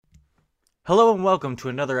Hello and welcome to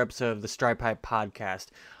another episode of the Stripe Pipe Podcast.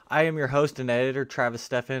 I am your host and editor, Travis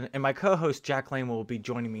Steffen, and my co-host, Jack Lane, will be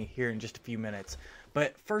joining me here in just a few minutes.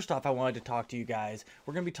 But first off, I wanted to talk to you guys.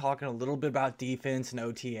 We're going to be talking a little bit about defense and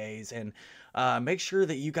OTAs, and make sure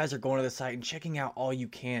that you guys are going to the site and checking out all you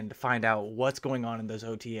can to find out what's going on in those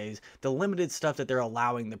OTAs, the limited stuff that they're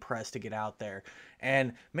allowing the press to get out there.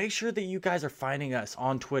 And make sure that you guys are finding us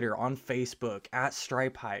on Twitter, on Facebook, at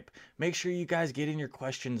Stripe Hype. Make sure you guys get in your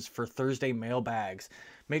questions for Thursday mailbags.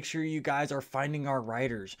 Make sure you guys are finding our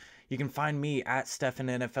writers. You can find me at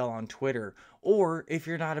Steffen NFL on Twitter. Or if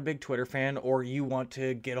you're not a big Twitter fan or you want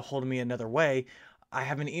to get a hold of me another way, I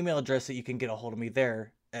have an email address that you can get a hold of me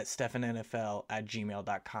there at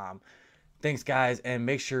steffennfl@gmail.com. Thanks, guys, and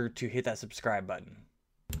make sure to hit that subscribe button.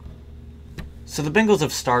 So the Bengals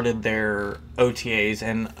have started their OTAs,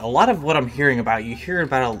 and a lot of what I'm hearing about, you hear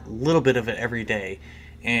about a little bit of it every day.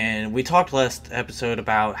 And we talked last episode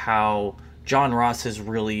about how John Ross has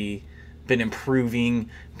really been improving,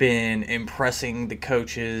 been impressing the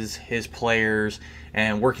coaches, his players,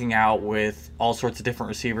 and working out with all sorts of different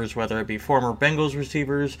receivers, whether it be former Bengals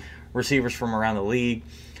receivers, receivers from around the league.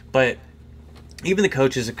 But even the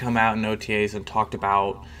coaches have come out in OTAs and talked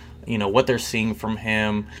about, what they're seeing from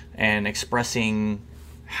him and expressing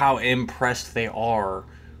how impressed they are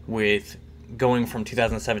with going from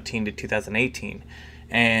 2017 to 2018.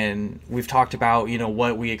 And we've talked about,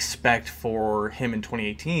 what we expect for him in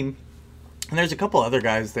 2018. And there's a couple other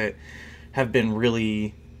guys that have been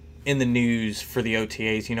really in the news for the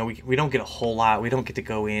OTAs. We don't get a whole lot. We don't get to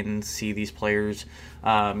go in and see these players.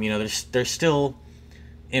 They're still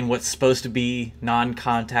in what's supposed to be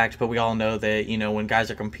non-contact, but we all know that, when guys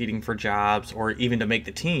are competing for jobs or even to make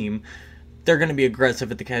the team, they're going to be aggressive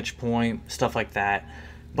at the catch point, stuff like that.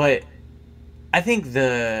 But I think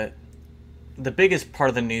the biggest part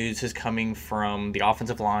of the news is coming from the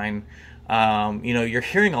offensive line. You're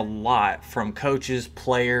hearing a lot from coaches,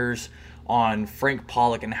 players on Frank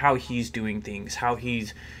Pollock and how he's doing things, how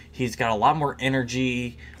he's got a lot more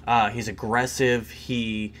energy, he's aggressive,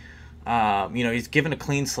 he's given a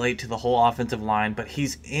clean slate to the whole offensive line, but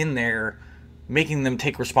he's in there making them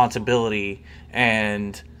take responsibility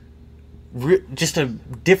and just a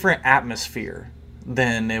different atmosphere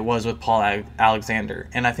than it was with Paul Alexander.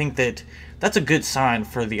 And I think that that's a good sign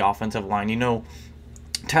for the offensive line.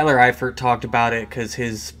 Tyler Eifert talked about it because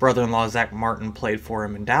his brother-in-law, Zach Martin, played for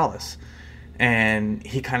him in Dallas. And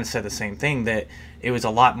he kind of said the same thing, that it was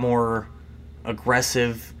a lot more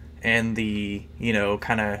aggressive and the,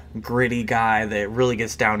 kind of gritty guy that really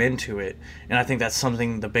gets down into it. And I think that's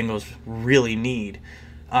something the Bengals really need.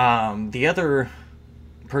 The other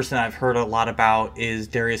person I've heard a lot about is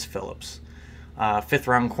Darius Phillips,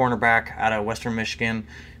 fifth-round cornerback out of Western Michigan.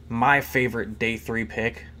 My favorite day 3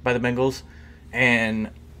 pick by the Bengals.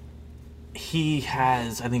 And he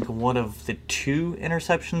has, I think, one of the 2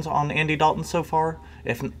 interceptions on Andy Dalton so far,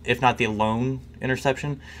 if not the lone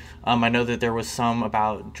interception. I know that there was some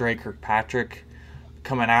about Dre Kirkpatrick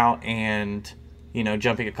coming out and,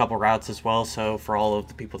 jumping a couple routes as well. So for all of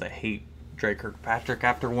the people that hate Dre Kirkpatrick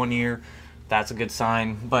after 1 year, that's a good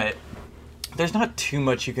sign. But there's not too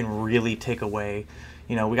much you can really take away.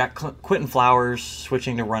 We got Quentin Flowers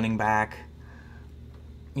switching to running back.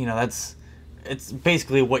 It's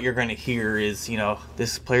basically what you're going to hear is,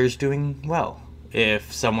 this player's doing well.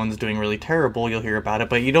 If someone's doing really terrible, you'll hear about it.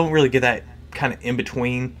 But you don't really get that kind of in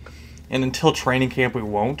between. And until training camp, we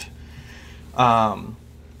won't.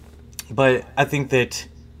 But I think that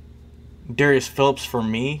Darius Phillips, for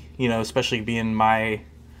me, especially being my,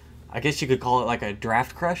 I guess you could call it like a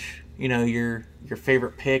draft crush, your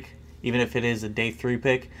favorite pick, even if it is a day 3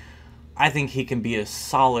 pick, I think he can be a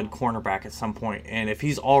solid cornerback at some point. And if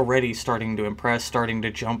he's already starting to impress, starting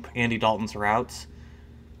to jump Andy Dalton's routes,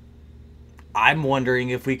 I'm wondering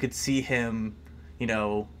if we could see him,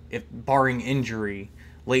 if barring injury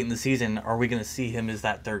late in the season, are we going to see him as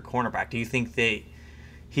that third cornerback? Do you think that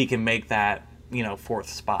he can make that, 4th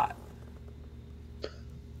spot?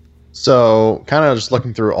 So kind of just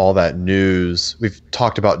looking through all that news, we've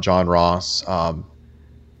talked about John Ross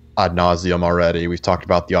ad nauseum already. We've talked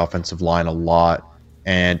about the offensive line a lot,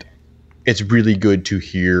 and it's really good to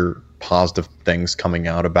hear positive things coming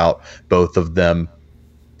out about both of them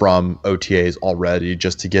from OTAs already,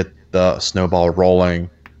 just to get the snowball rolling.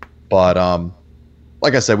 But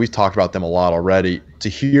like I said, we've talked about them a lot already. To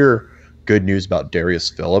hear good news about Darius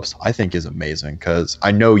Phillips, I think is amazing, because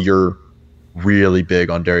I know you're really big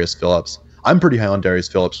on Darius Phillips. I'm pretty high on Darius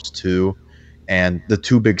Phillips too. And the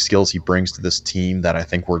 2 big skills he brings to this team that I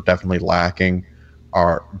think we're definitely lacking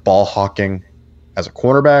are ball hawking as a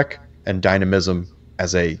cornerback and dynamism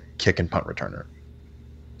as a kick and punt returner.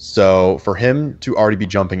 So for him to already be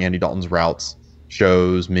jumping Andy Dalton's routes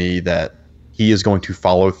shows me that he is going to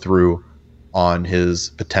follow through on his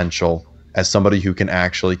potential as somebody who can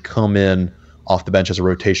actually come in off the bench as a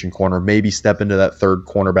rotation corner, maybe step into that third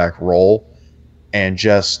cornerback role and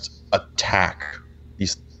just attack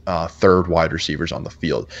these third wide receivers on the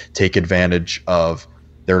field, take advantage of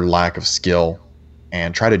their lack of skill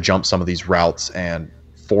and try to jump some of these routes and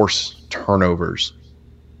force turnovers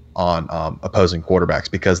on opposing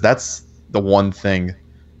quarterbacks, because that's the one thing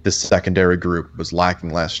this secondary group was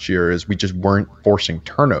lacking last year is we just weren't forcing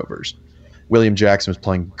turnovers. William Jackson was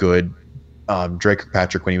playing good. Drake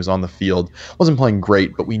Kirkpatrick, when he was on the field, wasn't playing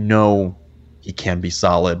great, but we know he can be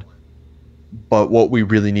solid. But what we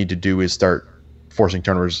really need to do is start forcing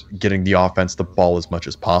turnovers, getting the offense the ball as much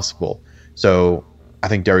as possible. So I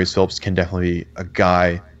think Darius Phillips can definitely be a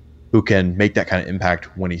guy who can make that kind of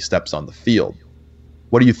impact when he steps on the field.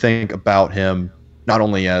 What do you think about him, not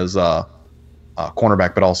only as a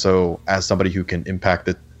cornerback, but also as somebody who can impact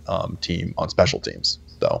the team on special teams,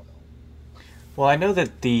 though? Well, I know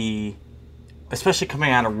that especially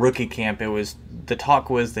coming out of rookie camp, the talk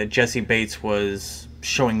was that Jesse Bates was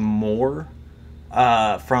showing more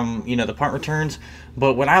from the punt returns.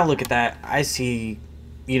 But when I look at that, I see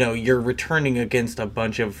you're returning against a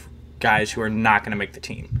bunch of guys who are not going to make the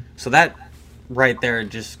team. So that right there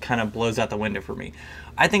just kind of blows out the window for me.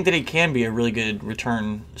 I think that he can be a really good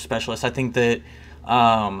return specialist. I think that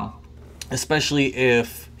especially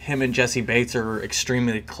if him and Jesse Bates are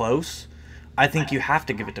extremely close, I think you have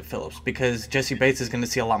to give it to Phillips, because Jesse Bates is going to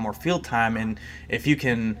see a lot more field time, and if you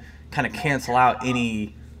can kind of cancel out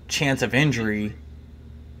any chance of injury,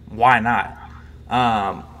 why not?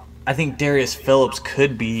 I think Darius Phillips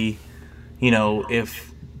could be,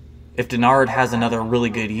 if Denard has another really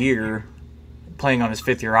good year playing on his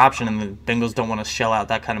fifth-year option and the Bengals don't want to shell out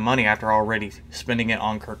that kind of money after already spending it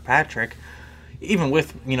on Kirkpatrick, even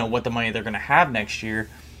with, what the money they're going to have next year,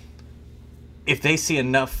 if they see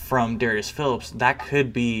enough from Darius Phillips, that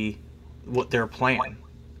could be what they're playing.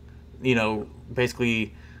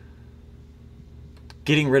 Basically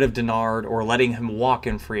getting rid of Denard or letting him walk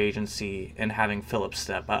in free agency and having Phillips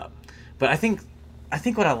step up. But I think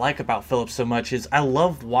what I like about Phillips so much is I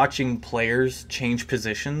love watching players change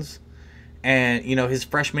positions. And, his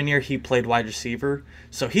freshman year, he played wide receiver.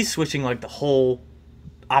 So he's switching like the whole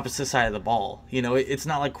opposite side of the ball. It's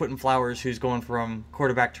not like Quentin Flowers, who's going from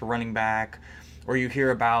quarterback to running back, or you hear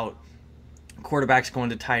about quarterbacks going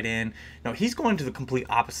to tight end. No, he's going to the complete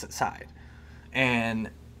opposite side. And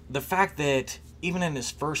the fact that even in his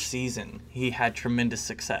first season, he had tremendous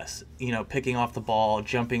success, picking off the ball,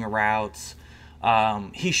 jumping routes.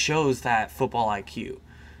 He shows that football IQ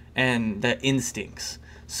and the instincts.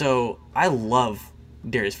 So I love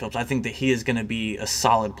Darius Phillips. I think that he is going to be a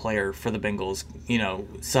solid player for the Bengals,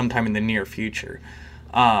 sometime in the near future.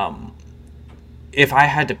 If I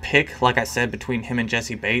had to pick, like I said, between him and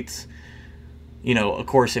Jesse Bates, of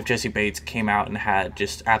course, if Jesse Bates came out and had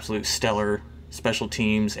just absolute stellar special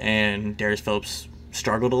teams and Darius Phillips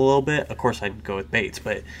struggled a little bit, of course I'd go with Bates.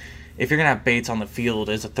 But if you're going to have Bates on the field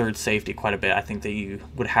as a third safety quite a bit, I think that you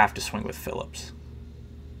would have to swing with Phillips.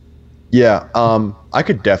 Yeah, I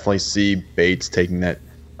could definitely see Bates taking that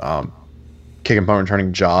kick and punt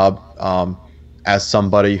returning job as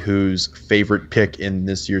somebody whose favorite pick in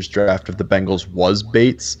this year's draft of the Bengals was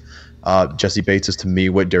Bates. Jesse Bates is to me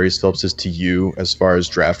what Darius Phillips is to you as far as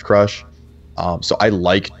draft crush. So I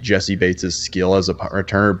like Jesse Bates' skill as a punt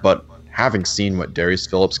returner, but having seen what Darius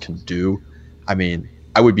Phillips can do, I mean,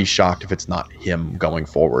 I would be shocked if it's not him going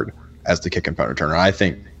forward as the kick and punt returner. I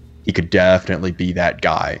think he could definitely be that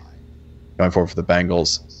guy going forward for the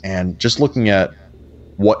Bengals. And just looking at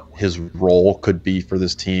what his role could be for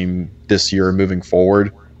this team this year moving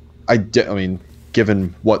forward, I mean,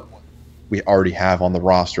 given what we already have on the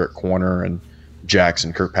roster at corner and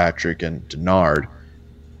Jackson, Kirkpatrick, and Denard,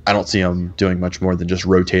 I don't see him doing much more than just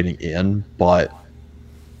rotating in. But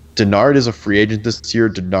Denard is a free agent this year.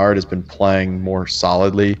 Denard has been playing more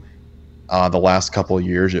solidly the last couple of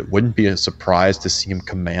years. It wouldn't be a surprise to see him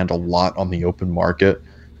command a lot on the open market.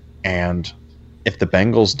 And if the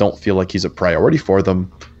Bengals don't feel like he's a priority for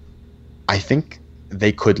them, I think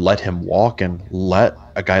they could let him walk and let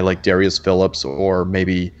a guy like Darius Phillips or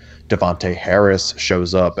maybe Devontae Harris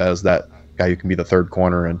shows up as that guy who can be the third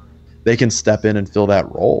corner, and they can step in and fill that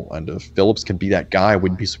role. And if Phillips can be that guy, I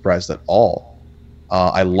wouldn't be surprised at all.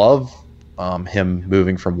 I love him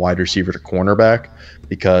moving from wide receiver to cornerback,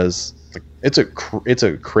 because it's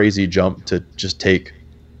a crazy jump to just take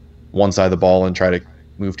one side of the ball and try to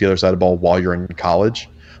move to the other side of the ball while you're in college.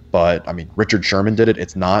 But I mean, Richard Sherman did it.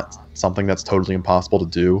 It's not something that's totally impossible to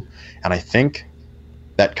do. And I think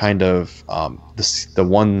that kind of the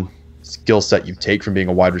one skill set you take from being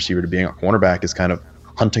a wide receiver to being a cornerback is kind of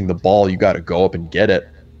hunting the ball. You got to go up and get it.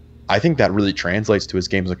 I think that really translates to his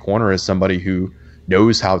game as a corner as somebody who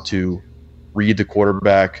knows how to read the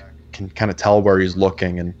quarterback, can kind of tell where he's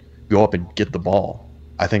looking and go up and get the ball.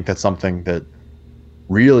 I think that's something that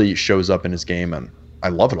really shows up in his game, and I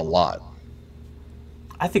love it a lot.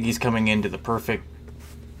 I think he's coming into the perfect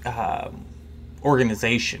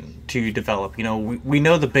organization to develop. We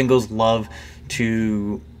know the Bengals love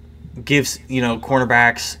to give,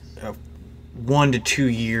 cornerbacks a 1 to 2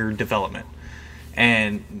 year development.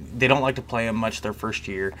 And they don't like to play him much their first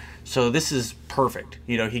year. So this is perfect.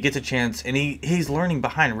 He gets a chance, and he's learning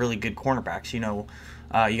behind really good cornerbacks. You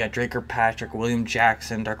got Drake Kirkpatrick, William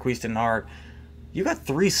Jackson, Darquise Dennard. You got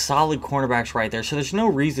 3 solid cornerbacks right there, so there's no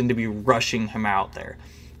reason to be rushing him out there.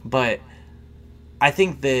 But I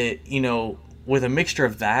think that, with a mixture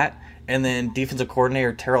of that and then defensive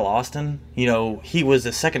coordinator Terrell Austin, he was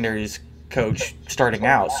the secondaries coach starting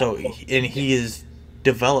out. So, and he has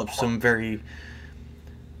developed some very,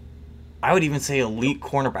 I would even say, elite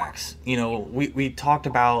cornerbacks. We talked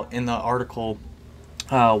about in the article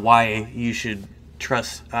why you should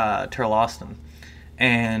trust Terrell Austin.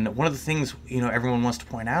 And one of the things, everyone wants to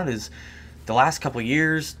point out is the last couple of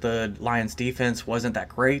years, the Lions defense wasn't that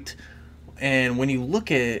great. And when you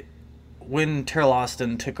look at when Terrell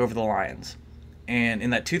Austin took over the Lions, and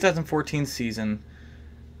in that 2014 season,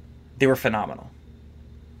 they were phenomenal.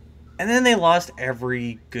 And then they lost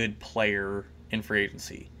every good player in free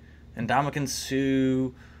agency. And Ndamukong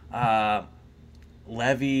Suh,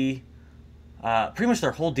 Levy, pretty much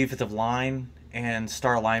their whole defensive line and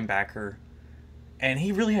star linebacker. And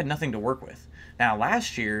he really had nothing to work with. Now,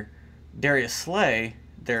 last year, Darius Slay,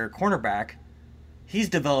 their cornerback, he's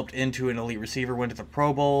developed into an elite receiver, went to the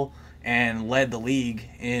Pro Bowl, and led the league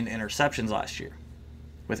in interceptions last year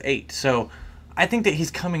with 8. So I think that he's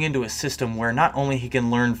coming into a system where not only he can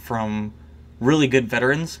learn from really good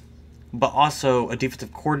veterans, but also a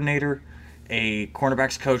defensive coordinator, a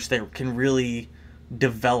cornerbacks coach that can really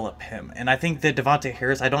develop him. And I think that Devontae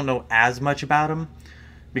Harris, I don't know as much about him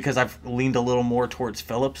because I've leaned a little more towards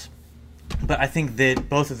Phillips. But I think that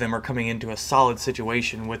both of them are coming into a solid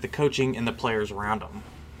situation with the coaching and the players around them.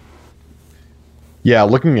 Yeah,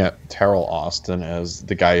 looking at Terrell Austin as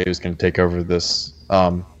the guy who's going to take over this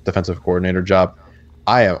defensive coordinator job,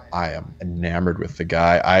 I am enamored with the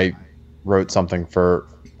guy. I wrote something for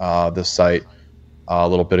this site a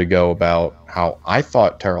little bit ago about how I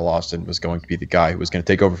thought Terrell Austin was going to be the guy who was going to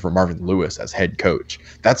take over for Marvin Lewis as head coach.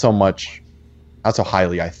 That's how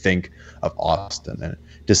highly I think of Austin. And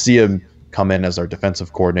to see him come in as our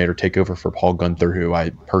defensive coordinator, take over for Paul Gunther, who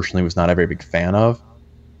I personally was not a very big fan of,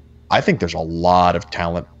 I think there's a lot of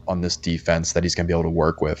talent on this defense that he's going to be able to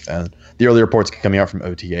work with. And the early reports coming out from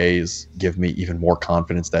OTAs give me even more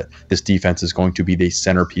confidence that this defense is going to be the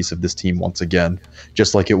centerpiece of this team once again,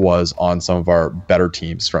 just like it was on some of our better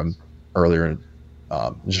teams from earlier,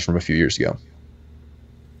 just from a few years ago.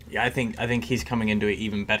 Yeah, I think he's coming into an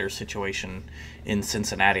even better situation in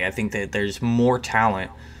Cincinnati. I think that there's more talent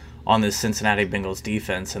on this Cincinnati Bengals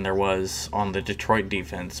defense than there was on the Detroit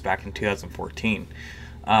defense back in 2014.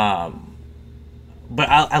 But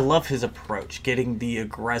I love his approach, getting the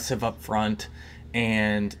aggressive up front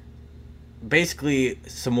and basically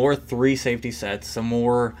some more 3 safety sets, some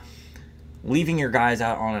more leaving your guys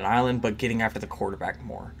out on an island but getting after the quarterback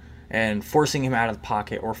more and forcing him out of the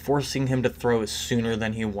pocket or forcing him to throw sooner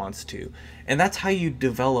than he wants to. And that's how you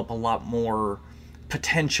develop a lot more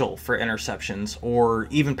potential for interceptions or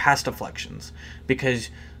even pass deflections, because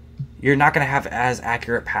you're not going to have as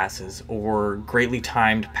accurate passes or greatly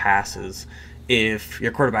timed passes if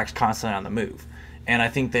your quarterback's constantly on the move. And I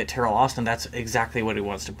think that Terrell Austin, that's exactly what he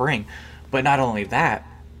wants to bring. But not only that,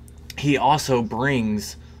 he also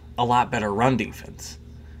brings a lot better run defense.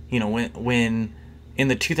 When in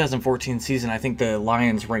the 2014 season, I think the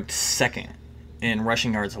Lions ranked 2nd in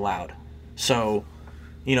rushing yards allowed. So,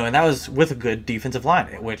 and that was with a good defensive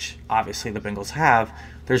line, which obviously the Bengals have.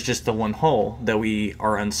 There's just the one hole that we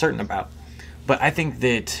are uncertain about. But I think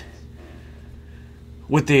that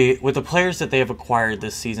with the players that they have acquired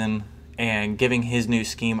this season and giving his new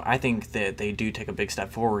scheme, I think that they do take a big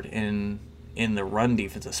step forward in the run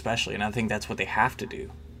defense especially, and I think that's what they have to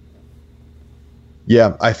do.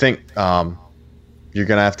 Yeah, I think you're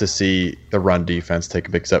going to have to see the run defense take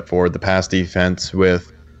a big step forward. The pass defense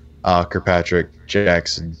with Kirkpatrick,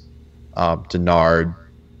 Jackson, Dennard,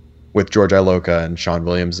 with George Iloka and Sean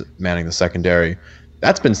Williams manning the secondary,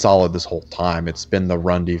 that's been solid this whole time. It's been the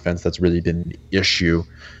run defense that's really been the issue.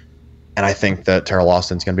 And I think that Terrell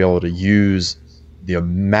Austin's going to be able to use the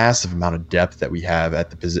massive amount of depth that we have at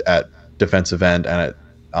defensive end and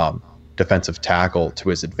at defensive tackle to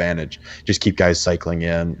his advantage. Just keep guys cycling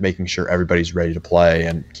in, making sure everybody's ready to play,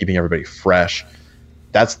 and keeping everybody fresh.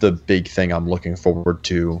 That's the big thing I'm looking forward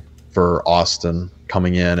to for Austin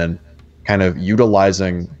coming in and kind of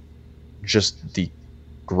utilizing just the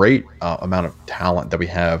great amount of talent that we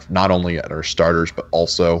have, not only at our starters, but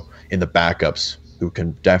also in the backups who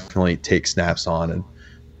can definitely take snaps on and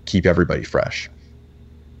keep everybody fresh.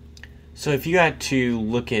 So if you had to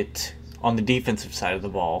look at, on the defensive side of the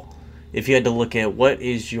ball, if you had to look at what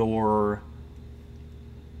is the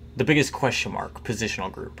biggest question mark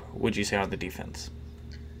positional group, would you say on the defense?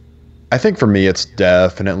 I think for me, it's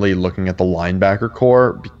definitely looking at the linebacker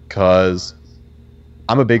core, because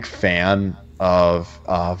I'm a big fan of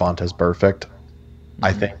Vontaze Burfict. Mm-hmm.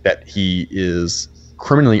 I think that he is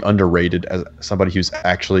criminally underrated as somebody who's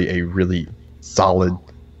actually a really solid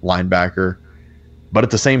linebacker. But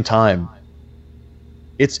at the same time,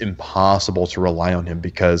 it's impossible to rely on him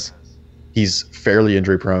because he's fairly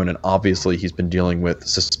injury prone, and obviously he's been dealing with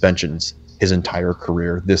suspensions his entire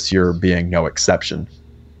career, this year being no exception.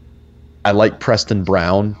 I like Preston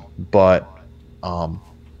Brown, but I'm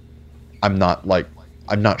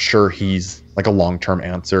not sure he's like a long-term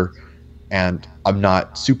answer, and I'm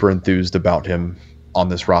not super enthused about him on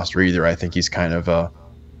this roster either. I think he's kind of a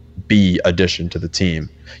B addition to the team.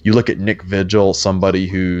 You look at Nick Vigil, somebody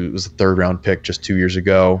who was a third-round pick just 2 years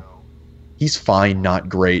ago. He's fine, not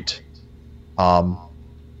great.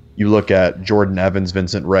 You look at Jordan Evans,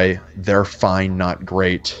 Vincent Ray, they're fine, not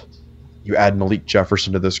great. You add Malik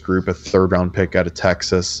Jefferson to this group, a third-round pick out of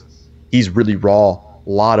Texas. He's really raw, a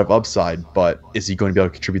lot of upside, but is he going to be able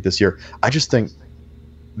to contribute this year? I just think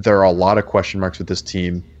there are a lot of question marks with this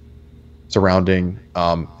team surrounding,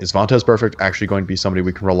 is Vontaze Burfict actually going to be somebody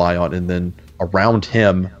we can rely on? And then around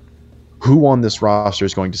him, who on this roster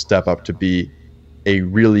is going to step up to be a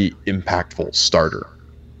really impactful starter?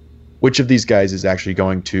 Which of these guys is actually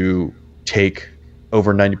going to take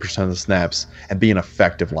over 90% of the snaps and be an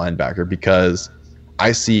effective linebacker? Because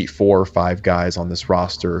I see 4 or 5 guys on this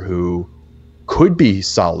roster who could be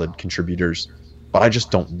solid contributors, but I just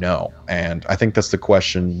don't know. And I think that's the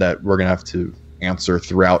question that we're going to have to answer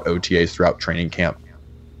throughout OTAs, throughout training camp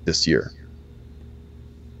this year.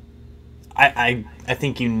 I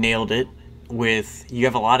think you nailed it with, you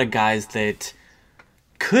have a lot of guys that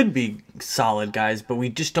could be solid guys, but we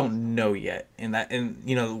just don't know yet. And that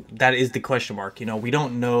is the question mark. We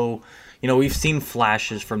don't know. We've seen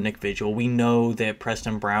flashes from Nick Vigil. We know that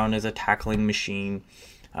Preston Brown is a tackling machine.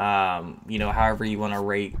 However you want to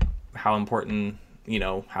rate how important,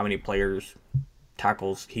 how many players,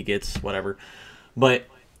 tackles he gets, whatever. But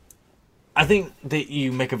I think that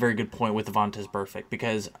you make a very good point with Vontaze Burfict,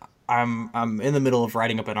 because I'm in the middle of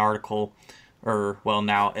writing up an article, or well,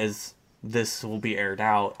 now as this will be aired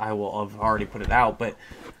out, I will have already put it out, but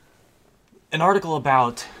an article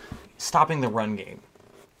about stopping the run game.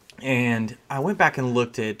 And I went back and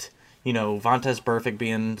looked at, Vontaze Burfict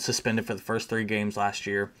being suspended for the first 3 games last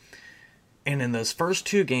year. And in those first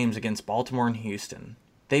 2 games against Baltimore and Houston,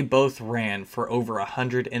 they both ran for over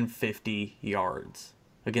 150 yards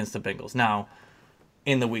against the Bengals. Now,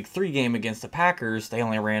 in the Week 3 game against the Packers, they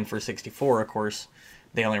only ran for 64. Of course,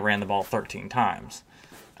 they only ran the ball 13 times.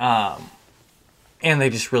 And they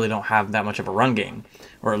just really don't have that much of a run game,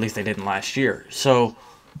 or at least they didn't last year. So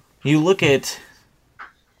you look at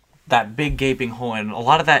that big gaping hole, and a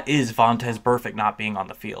lot of that is Vontaze Burfict not being on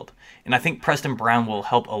the field. And I think Preston Brown will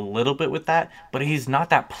help a little bit with that, but he's not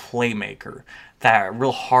that playmaker, that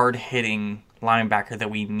real hard-hitting linebacker that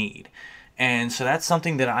we need. And so that's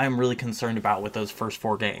something that I'm really concerned about with those first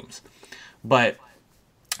 4 games. But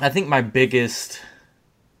I think my biggest,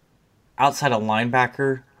 outside of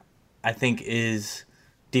linebacker, I think is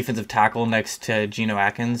defensive tackle next to Geno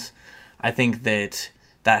Atkins. I think that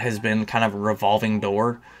has been kind of a revolving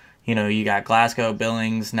door. You got Glasgow,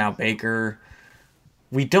 Billings, now Baker.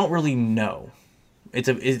 We don't really know. It's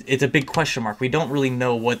a big question mark. We don't really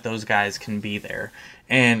know what those guys can be there.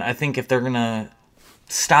 And I think if they're going to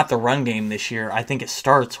stop the run game this year, I think it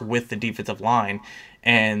starts with the defensive line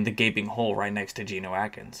and the gaping hole right next to Geno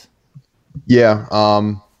Atkins. Yeah,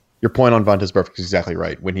 your point on Vontaze Burfict is exactly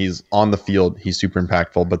right. When he's on the field, he's super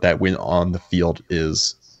impactful, but that win on the field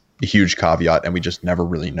is a huge caveat, and we just never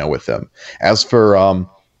really know with him. As for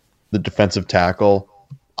the defensive tackle,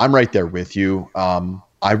 I'm right there with you.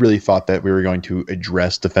 I really thought that we were going to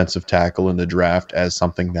address defensive tackle in the draft as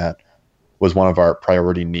something that was one of our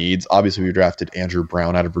priority needs. Obviously, we drafted Andrew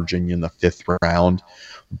Brown out of Virginia in the 5th round,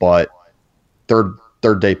 but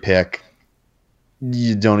third day pick,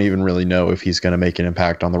 you don't even really know if he's going to make an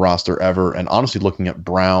impact on the roster ever. And honestly, looking at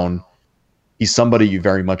Brown, he's somebody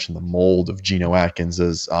very much in the mold of Geno Atkins,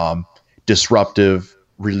 as disruptive,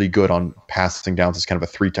 really good on passing downs as kind of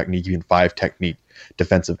a 3 technique, even 5 technique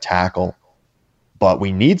defensive tackle. But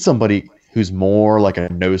we need somebody who's more like a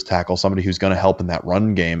nose tackle, somebody who's going to help in that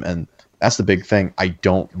run game. And that's the big thing. I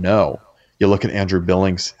don't know. You look at Andrew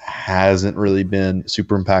Billings, hasn't really been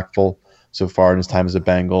super impactful so far in his time as a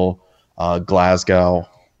Bengal. Glasgow,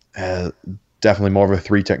 definitely more of a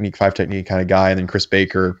 3 technique, 5 technique kind of guy. And then Chris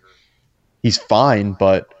Baker, he's fine,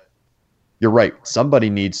 but you're right.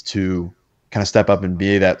 Somebody needs to kind of step up and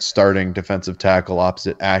be that starting defensive tackle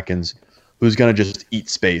opposite Atkins, who's going to just eat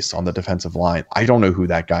space on the defensive line. I don't know who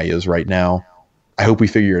that guy is right now. I hope we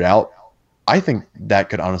figure it out. I think that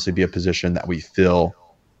could honestly be a position that we fill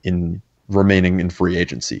in remaining in free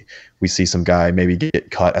agency. We see some guy maybe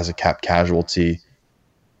get cut as a cap casualty.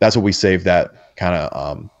 That's what we save that kind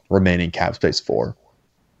of remaining cap space for,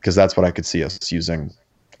 because that's what I could see us using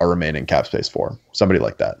our remaining cap space for. Somebody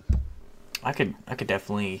like that. I could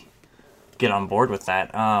definitely get on board with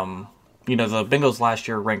that. The Bengals last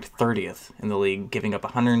year ranked 30th in the league, giving up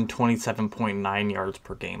 127.9 yards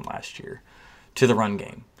per game last year to the run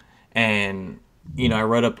game. And,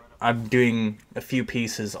 I'm doing a few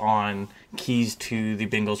pieces on keys to the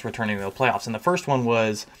Bengals returning to the playoffs. And the first one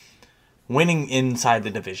was winning inside the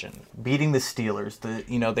division, beating the Steelers.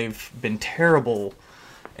 They've been terrible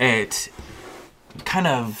at kind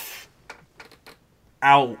of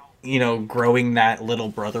growing that little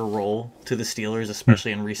brother role to the Steelers,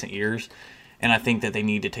 especially in recent years. And I think that they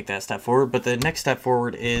need to take that step forward. But the next step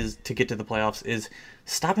forward is to get to the playoffs is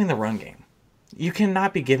stopping the run game. You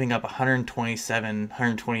cannot be giving up 127,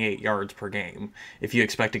 128 yards per game if you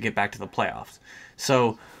expect to get back to the playoffs.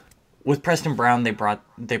 So with Preston Brown, they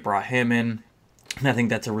brought him in, and I think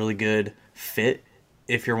that's a really good fit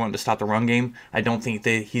if you're wanting to stop the run game. I don't think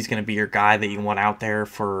that he's going to be your guy that you want out there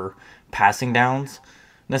for passing downs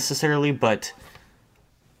necessarily, but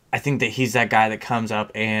I think that he's that guy that comes up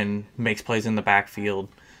and makes plays in the backfield,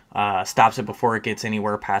 stops it before it gets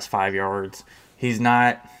anywhere past 5 yards. He's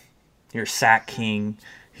not your sack king.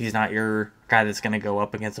 He's not your guy that's going to go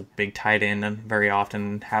up against a big tight end and very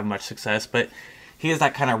often have much success, but he is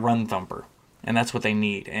that kind of run thumper, and that's what they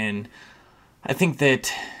need. And I think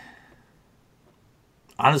that,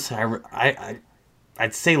 honestly,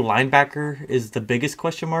 I'd say linebacker is the biggest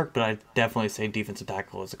question mark, but I'd definitely say defensive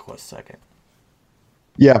tackle is a close second.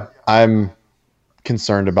 Yeah, I'm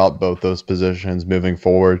concerned about both those positions moving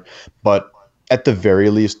forward, but at the very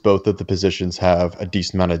least, both of the positions have a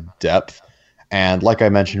decent amount of depth. And like I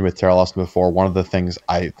mentioned with Terrell Austin before, one of the things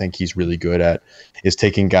I think he's really good at is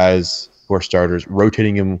taking guys who are starters,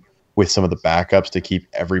 rotating them with some of the backups to keep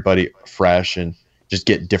everybody fresh and just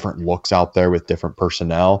get different looks out there with different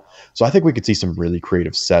personnel. So I think we could see some really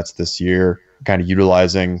creative sets this year, kind of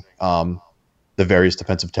utilizing the various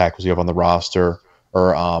defensive tackles you have on the roster,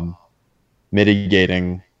 or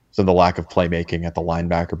mitigating some of the lack of playmaking at the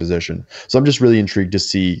linebacker position. So I'm just really intrigued to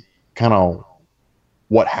see kind of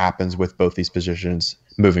what happens with both these positions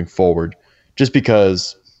moving forward, just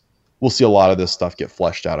because we'll see a lot of this stuff get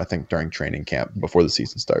fleshed out, I think, during training camp before the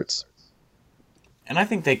season starts. And I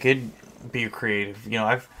think they could be creative.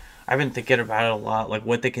 I've been thinking about it a lot, like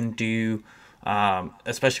what they can do,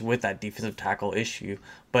 especially with that defensive tackle issue.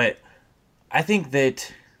 But I think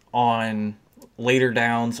that on later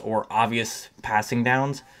downs or obvious passing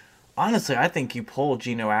downs, honestly, I think you pull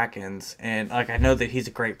Geno Atkins, and I know that he's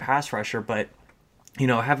a great pass rusher, but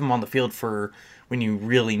have him on the field for when you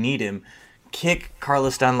really need him. Kick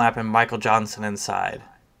Carlos Dunlap and Michael Johnson inside,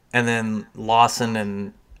 and then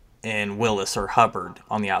Lawson and Willis or Hubbard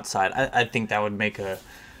on the outside. I think that would make a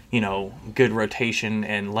good rotation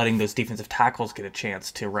and letting those defensive tackles get a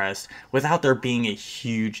chance to rest without there being a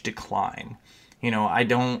huge decline. I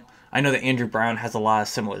know that Andrew Brown has a lot of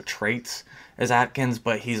similar traits as Atkins,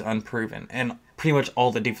 but he's unproven. And pretty much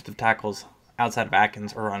all the defensive tackles outside of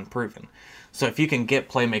Atkins are unproven. So if you can get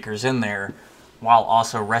playmakers in there while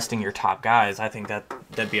also resting your top guys, I think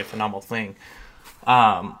that'd be a phenomenal thing.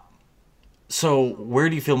 So where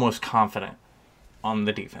do you feel most confident on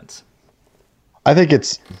the defense? I think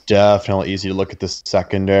it's definitely easy to look at this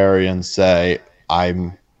secondary and say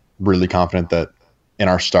I'm really confident that in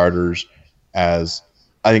our starters, as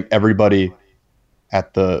I think everybody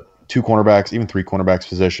at the 2 cornerbacks, even 3 cornerbacks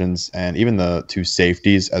positions, and even the 2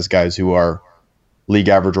 safeties as guys who are league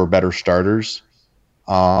average or better starters.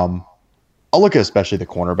 I'll look at especially the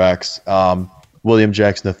cornerbacks. William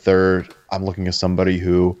Jackson III, I'm looking at somebody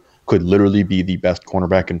who could literally be the best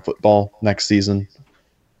cornerback in football next season.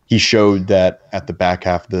 he showed that at the back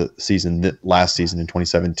half of the season, last season in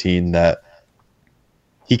 2017, that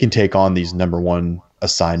he can take on these number one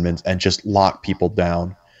assignments and just lock people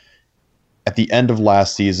down. At the end of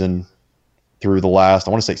last season, through the last,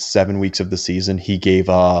 I want to say 7 weeks of the season, he gave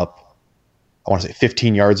up, I want to say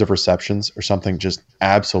 15 yards of receptions or something just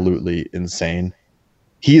absolutely insane.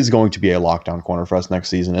 He is going to be a lockdown corner for us next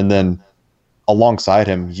season. And then alongside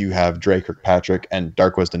him, you have Dre Kirkpatrick and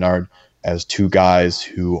Darqueze Dennard as two guys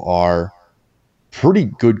who are pretty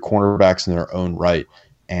good cornerbacks in their own right.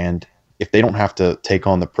 And if they don't have to take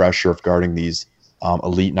on the pressure of guarding these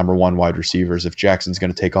elite number one wide receivers, if Jackson's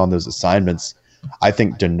going to take on those assignments, I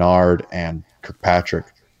think Dennard and Kirkpatrick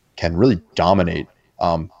can really dominate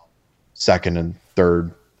second and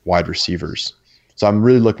third wide receivers. So I'm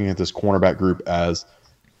really looking at this cornerback group as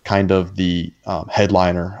kind of the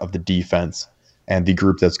headliner of the defense and the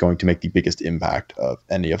group that's going to make the biggest impact of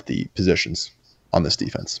any of the positions on this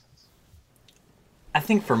defense. I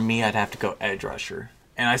think for me, I'd have to go edge rusher.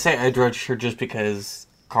 And I say edge rusher just because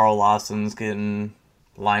Carl Lawson's getting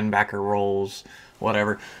linebacker roles,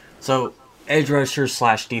 whatever. So edge rusher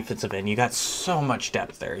 / defensive end, you got so much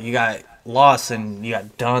depth there. You got Lawson, you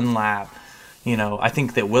got Dunlap. I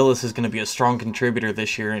think that Willis is going to be a strong contributor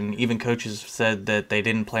this year, and even coaches said that they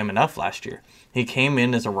didn't play him enough last year. He came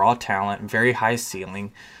in as a raw talent, very high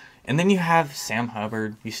ceiling. And then you have Sam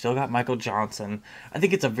Hubbard. You still got Michael Johnson. I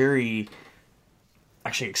think it's a very,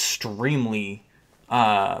 actually extremely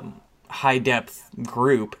high-depth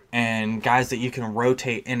group and guys that you can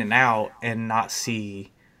rotate in and out and not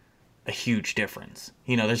see a huge difference.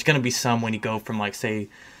 There's going to be some when you go from, like, say,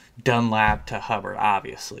 Dunlap to Hubbard,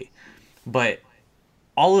 obviously. But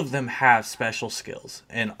all of them have special skills,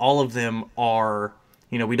 and all of them are,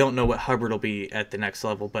 we don't know what Hubbard will be at the next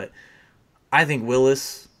level, but I think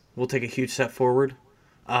Willis will take a huge step forward.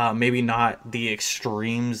 Maybe not the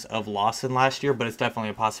extremes of Lawson last year, but it's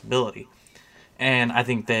definitely a possibility. And I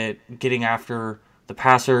think that getting after the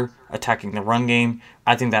passer, attacking the run game,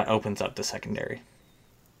 I think that opens up the secondary.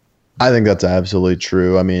 I think that's absolutely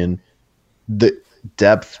true. I mean, the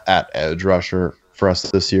depth at edge rusher for us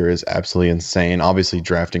this year is absolutely insane. Obviously,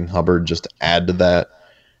 drafting Hubbard just to add to that.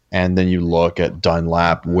 And then you look at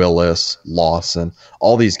Dunlap, Willis, Lawson.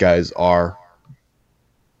 All these guys are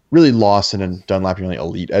really, Lawson and Dunlap are really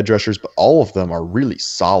elite edge rushers, but all of them are really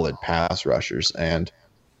solid pass rushers. And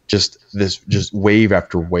just wave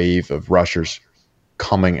after wave of rushers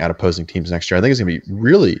coming at opposing teams next year, I think it's going to be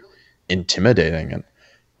really intimidating. And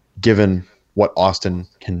given what Austin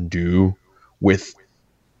can do with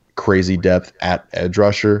crazy depth at edge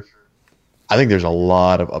rusher, I think there's a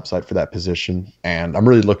lot of upside for that position, and I'm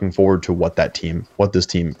really looking forward to what this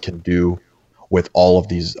team can do with all of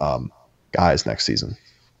these guys next season.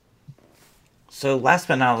 So last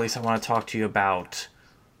but not least, I want to talk to you about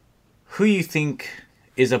who you think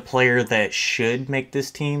is a player that should make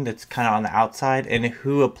this team that's kind of on the outside, and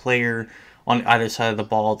who a player on either side of the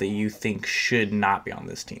ball that you think should not be on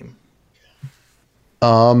this team.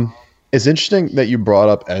 It's interesting that you brought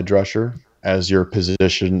up edge rusher as your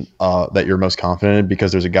position that you're most confident in,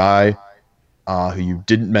 because there's a guy who you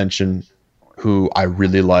didn't mention who I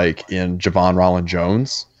really like in Javon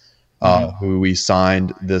Rollin-Jones, who we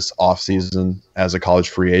signed this offseason as a college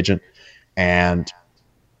free agent. And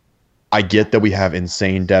I get that we have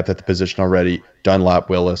insane depth at the position already. Dunlap,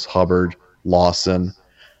 Willis, Hubbard, Lawson.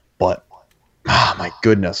 But, my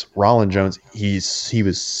goodness, Rollin-Jones, he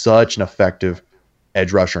was such an effective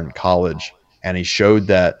edge rusher in college. And he showed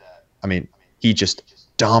that, he just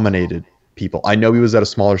dominated people. I know he was at a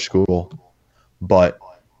smaller school, but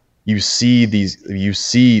you see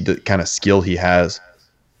the kind of skill he has,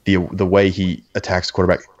 the way he attacks the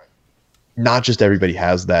quarterback. Not just everybody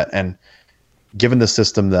has that. And given the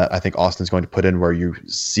system that I think Austin's going to put in, where you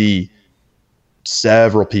see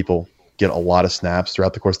several people get a lot of snaps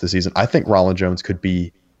throughout the course of the season, I think Rollin-Jones could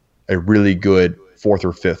be a really good 4th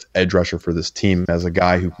or 5th edge rusher for this team, as a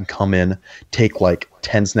guy who can come in, take like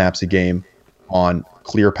 10 snaps a game on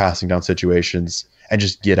clear passing down situations and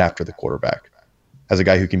just get after the quarterback, as a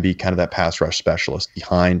guy who can be kind of that pass rush specialist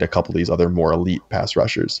behind a couple of these other more elite pass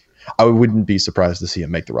rushers. I wouldn't be surprised to see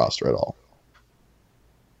him make the roster at all.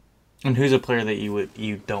 And who's a player that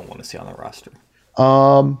you don't want to see on the roster?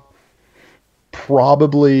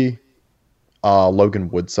 Probably Logan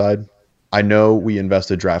Woodside. I know we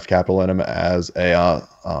invested draft capital in him as a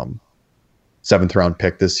 7th round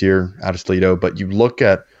pick this year out of Toledo, but you look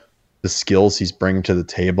at the skills he's bringing to the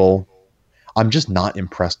table, I'm just not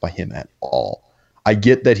impressed by him at all. I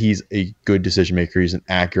get that he's a good decision maker. He's an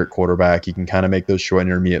accurate quarterback. He can kind of make those short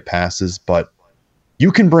intermediate passes, but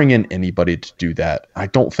You can bring in anybody to do that. I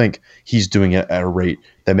don't think he's doing it at a rate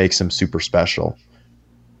that makes him super special.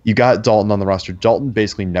 You got Dalton on the roster. Dalton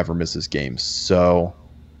basically never misses games. So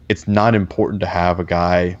it's not important to have a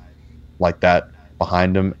guy like that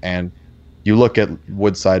behind him. And you look at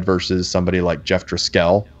Woodside versus somebody like Jeff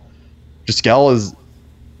Driscoll. Driscoll has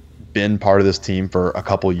been part of this team for a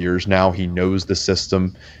couple years now. He knows the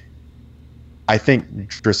system. I think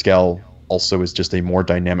Driscoll also is just a more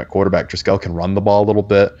dynamic quarterback. Driscoll can run the ball a little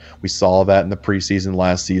bit. We saw that in the preseason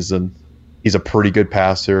last season. He's a pretty good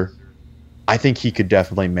passer. I think he could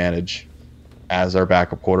definitely manage as our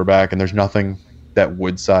backup quarterback, and there's nothing that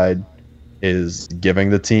Woodside is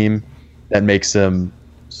giving the team that makes him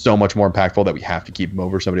so much more impactful that we have to keep him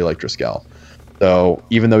over somebody like Driscoll. So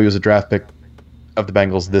even though he was a draft pick of the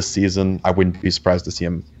Bengals this season, I wouldn't be surprised to see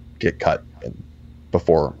him get cut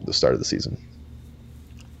before the start of the season.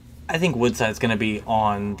 I think Woodside's going to be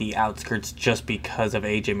on the outskirts just because of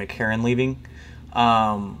A.J. McCarron leaving.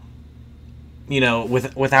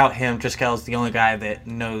 Without him, Driscoll's the only guy that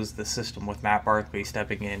knows the system with Matt Barkley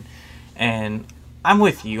stepping in. And I'm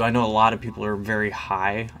with you. I know a lot of people are very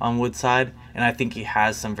high on Woodside, and I think he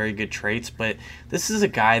has some very good traits, but this is a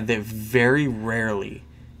guy that very rarely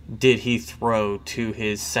did he throw to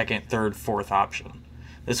his second, third, fourth option.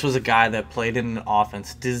 This was a guy that played in an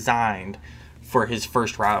offense designed for his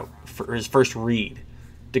first route, for his first read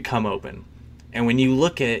to come open. And when you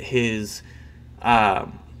look at his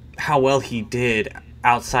how well he did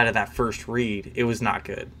outside of that first read, it was not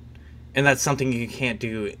good. And that's something you can't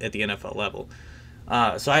do at the NFL level.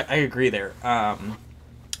 So I agree there.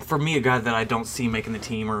 For me, a guy that I don't see making the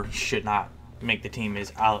team or should not make the team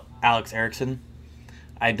is Alex Erickson.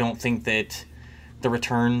 I don't think that the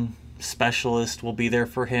return specialist will be there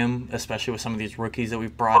for him, especially with some of these rookies that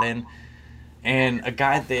we've brought in. And a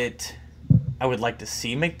guy that I would like to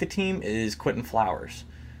see make the team is Quentin Flowers.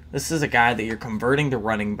 This is a guy that you're converting to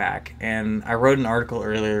running back, and I wrote an article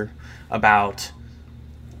earlier about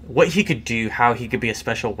what he could do, how he could be a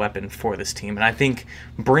special weapon for this team. And I think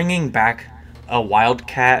bringing back a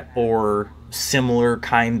Wildcat or similar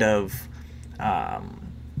kind of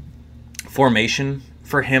formation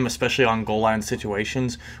for him, especially on goal line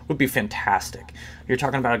situations, would be fantastic. You're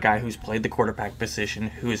talking about a guy who's played the quarterback position,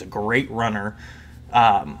 who is a great runner.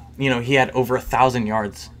 He had over 1,000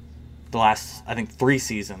 yards the last, I think, 3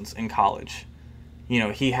 seasons in college.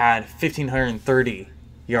 He had 1,530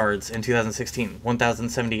 yards in 2016,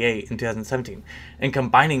 1,078 in 2017. And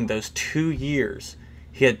combining those 2 years,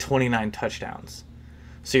 he had 29 touchdowns.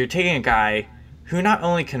 So you're taking a guy who not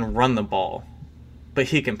only can run the ball, but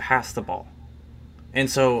he can pass the ball. And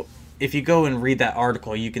so if you go and read that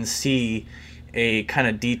article, you can see a kind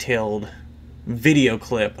of detailed video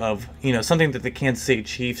clip of, something that the Kansas City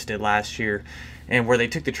Chiefs did last year, and where they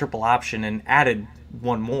took the triple option and added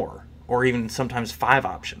one more, or even sometimes 5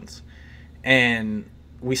 options. And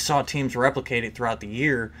we saw teams replicate it throughout the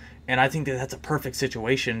year, and I think that that's a perfect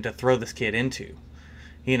situation to throw this kid into.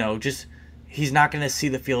 He's not going to see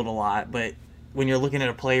the field a lot, but when you're looking at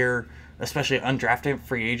a player, especially an undrafted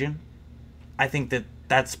free agent, I think that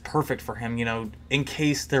that's perfect for him, in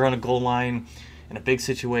case they're on a goal line in a big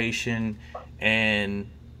situation and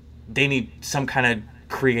they need some kind of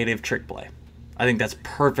creative trick play. I think that's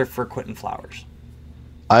perfect for Quentin Flowers.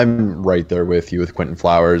 I'm right there with you with Quentin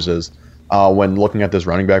Flowers. When looking at this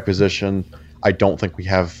running back position, I don't think we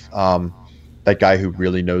have that guy who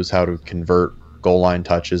really knows how to convert goal line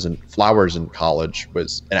touches. And Flowers in college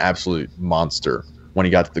was an absolute monster when he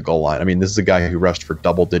got to the goal line. I mean, this is a guy who rushed for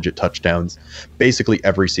double-digit touchdowns basically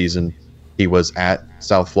every season he was at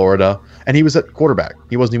South Florida, and he was at quarterback.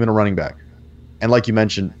 He wasn't even a running back. And like you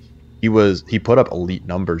mentioned, he put up elite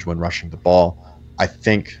numbers when rushing the ball. I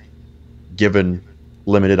think given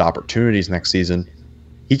limited opportunities next season,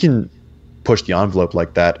 he can push the envelope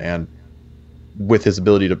like that, and with his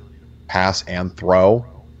ability to pass and throw,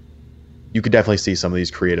 you could definitely see some of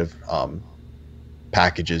these creative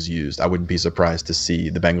packages used. I wouldn't be surprised to see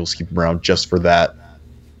the Bengals keep him around just for that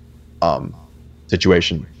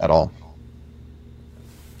situation at all.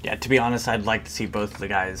 Yeah, to be honest, I'd like to see both of the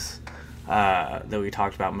guys that we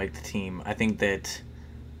talked about make the team. I think that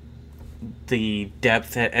the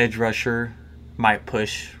depth at edge rusher might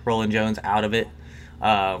push Roland Jones out of it.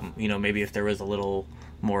 Maybe if there was a little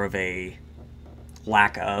more of a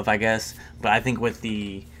lack of, I guess. But I think with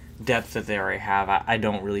the depth that they already have, I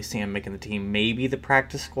don't really see him making the team. Maybe the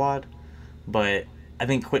practice squad, but I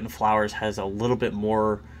think Quentin Flowers has a little bit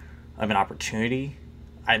more of an opportunity.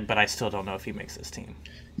 But I still don't know if he makes this team.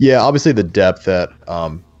 Yeah, obviously the depth at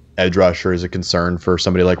edge rusher is a concern for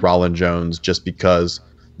somebody like Roland Jones, just because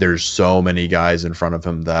there's so many guys in front of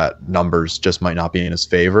him that numbers just might not be in his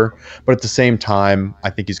favor. But at the same time, I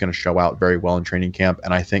think he's going to show out very well in training camp.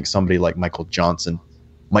 And I think somebody like Michael Johnson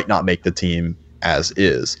might not make the team as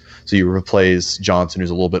is. So you replace Johnson, who's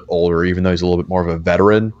a little bit older, even though he's a little bit more of a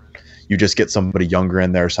veteran. You just get somebody younger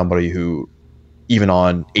in there, somebody who, even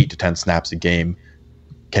on 8 to 10 snaps a game,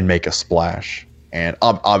 can make a splash. And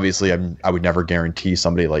obviously, I would never guarantee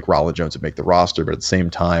somebody like Ronald Jones would make the roster, but at the same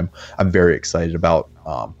time, I'm very excited about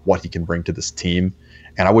what he can bring to this team.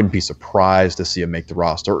 And I wouldn't be surprised to see him make the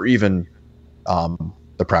roster or even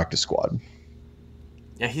the practice squad.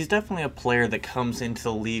 Yeah, he's definitely a player that comes into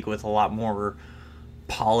the league with a lot more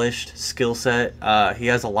polished skill set. He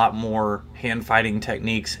has a lot more hand fighting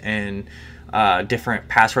techniques and different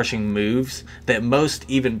pass rushing moves that most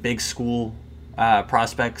even big school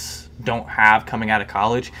prospects don't have coming out of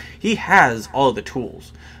college. He has all of the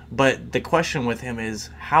tools, but the question with him is,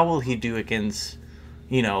 how will he do against,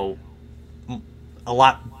 a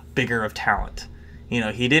lot bigger of talent?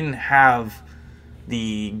 He didn't have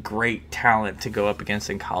the great talent to go up against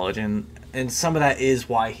in college, and some of that is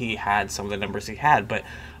why he had some of the numbers he had. But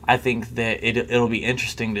I think that it'll be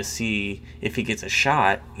interesting to see if he gets a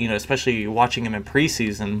shot, especially watching him in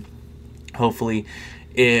preseason. Hopefully,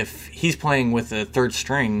 if he's playing with the third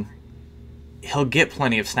string, he'll get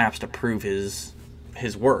plenty of snaps to prove his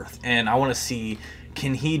worth. And I want to see,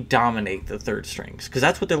 can he dominate the third strings? Because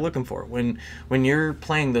that's what they're looking for. When you're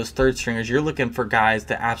playing those third stringers, you're looking for guys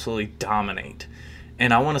that absolutely dominate.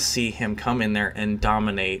 And I want to see him come in there and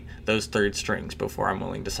dominate those third strings before I'm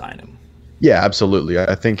willing to sign him. Yeah, absolutely.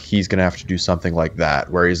 I think he's going to have to do something like that,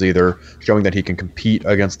 where he's either showing that he can compete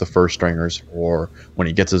against the first stringers, or when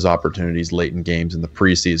he gets his opportunities late in games in the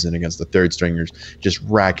preseason against the third stringers, just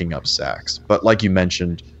racking up sacks. But like you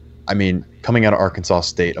mentioned, I mean, coming out of Arkansas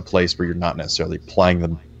State, a place where you're not necessarily playing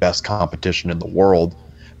the best competition in the world,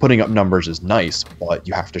 putting up numbers is nice, but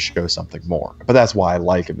you have to show something more. But that's why I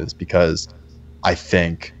like him, is because I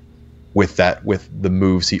think with the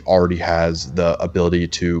moves he already has, the ability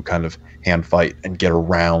to kind of hand fight and get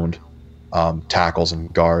around tackles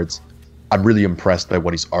and guards, I'm really impressed by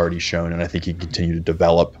what he's already shown, and I think he can continue to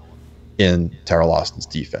develop in Terrell Austin's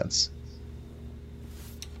defense.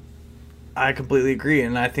 I completely agree,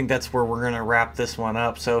 and I think that's where we're going to wrap this one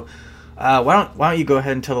up. So why don't you go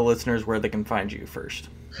ahead and tell the listeners where they can find you first?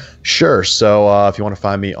 Sure. So if you want to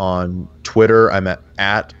find me on Twitter, I'm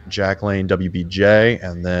at Jack Lane WBJ,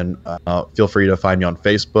 and then feel free to find me on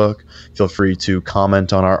Facebook. Feel free to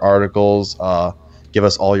comment on our articles. Give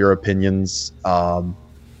us all your opinions,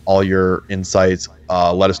 all your insights.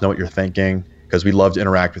 Let us know what you're thinking, because we love to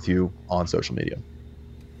interact with you on social media.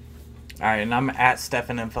 All right, and I'm at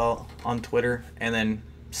Steffen NFL on Twitter, and then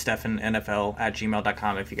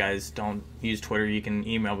SteffenNFL@gmail.com. If you guys don't use Twitter, you can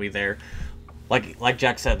email me there. Like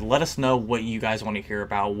Jack said, let us know what you guys want to hear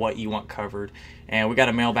about, what you want covered. And we got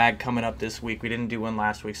a mailbag coming up this week. We didn't do one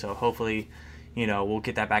last week, so hopefully, we'll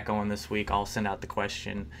get that back going this week. I'll send out the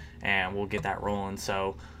question, and we'll get that rolling.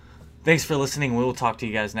 So thanks for listening. We'll talk to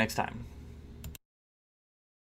you guys next time.